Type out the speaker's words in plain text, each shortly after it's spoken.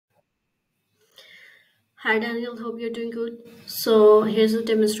Hi Daniel, hope you're doing good. So here's a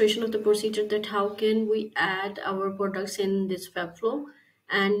demonstration of the procedure that how can we add our products in this Webflow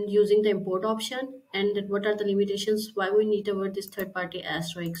and using the import option, and that what are the limitations why we need our this third party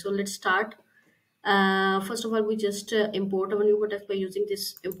asterisk. So let's start. First of all, we just import our new product by using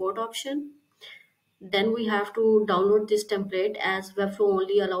this import option. Then we have to download this template as Webflow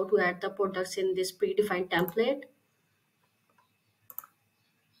only allow to add the products in this predefined template.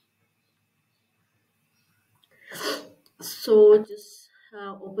 So just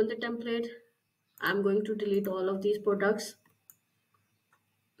open the template. I'm going to delete all of these products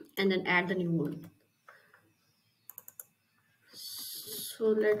and then add the new one. So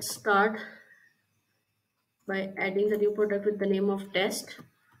let's start by adding the new product with the name of test.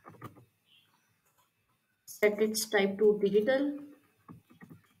 Set its type to digital.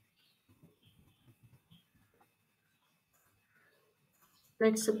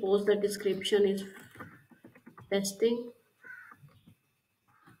 Let's suppose the description is testing.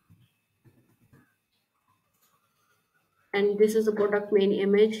 And this is the product main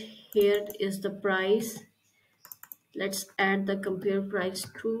image. Here is the price. Let's add the compare price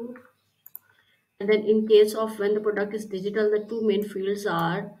to. And then in case of when the product is digital, the two main fields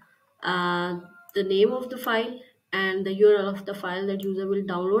are the name of the file and the URL of the file that user will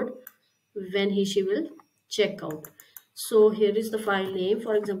download when she will check out. So here is the file name,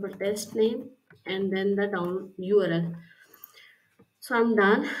 for example, test name, and then the down URL. So I'm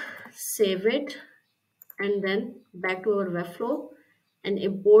done. Save it, and then back to our Webflow and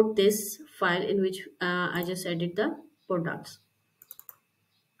import this file in which I just added the products.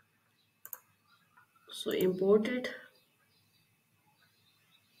 So import it.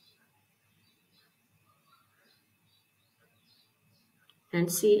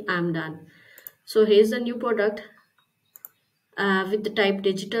 And see, I'm done. So here's the new product with the type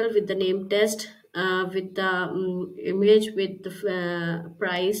digital, with the name test, with the image, with the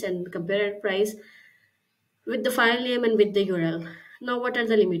price and compared price, with the file name and with the URL. Now what are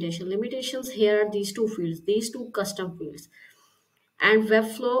the limitations? Limitations here are these two fields, these two custom fields. And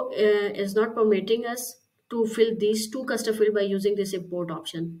Webflow is not permitting us to fill these two custom fields by using this import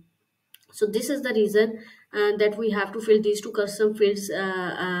option. So this is the reason that we have to fill these two custom fields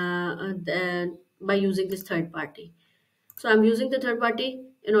by using this third party. So I'm using the third party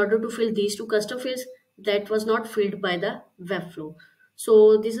in order to fill these two custom fields that was not filled by the Webflow.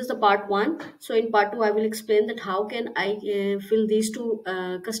 So this is the part one. So in part two, I will explain that how can I fill these two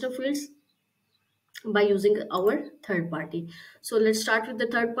custom fields by using our third party. So let's start with the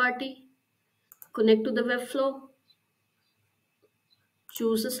third party. Connect to the Webflow.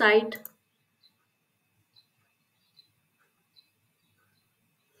 Choose a site.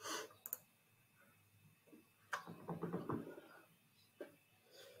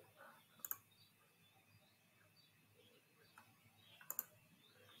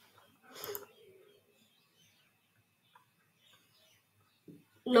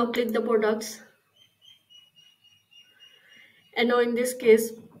 Now click the products. And now in this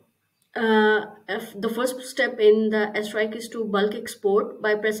case, if the first step in the strike is to bulk export.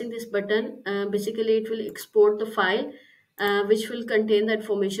 By pressing this button, basically it will export the file which will contain the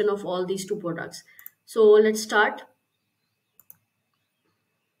information of all these two products. So let's start.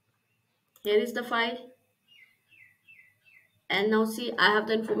 Here is the file, and now see, I have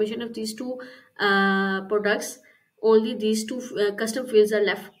the information of these two products. Only these two custom fields are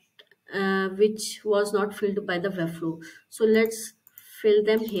left which was not filled by the Webflow. So let's fill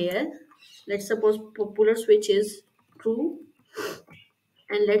them here. Let's suppose popular switch is true,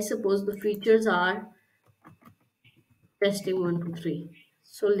 and let's suppose the features are testing 1 2 3.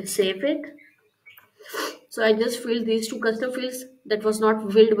 So let's save it. So I just filled these two custom fields that was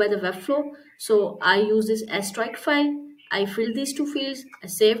not filled by the Webflow. So I use this strike file. I filled these two fields, I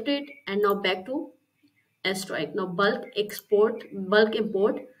saved it, and now back to strike. Now bulk export, bulk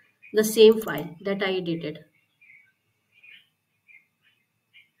import the same file that I edited.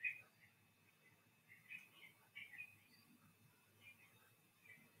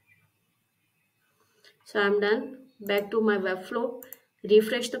 So I'm done. Back to my Webflow,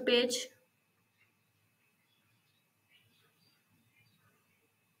 refresh the page.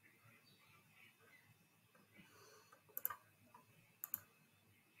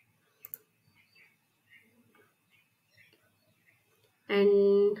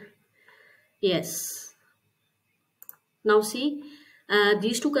 And yes, now see,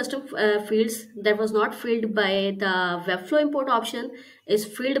 these two custom fields that was not filled by the Webflow import option is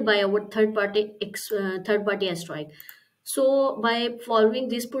filled by our third party asteroid. So by following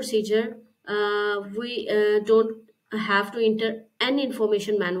this procedure, we don't have to enter any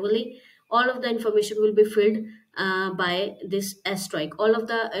information manually. all of the information will be filled by this astrike. All of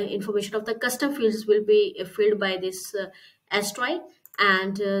the information of the custom fields will be filled by this astrike,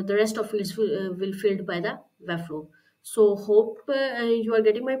 and the rest of fields will filled by the Webflow. So hope you are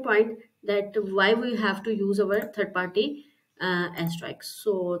getting my point, that why we have to use our third party astrikes.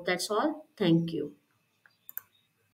 So that's all. Thank you.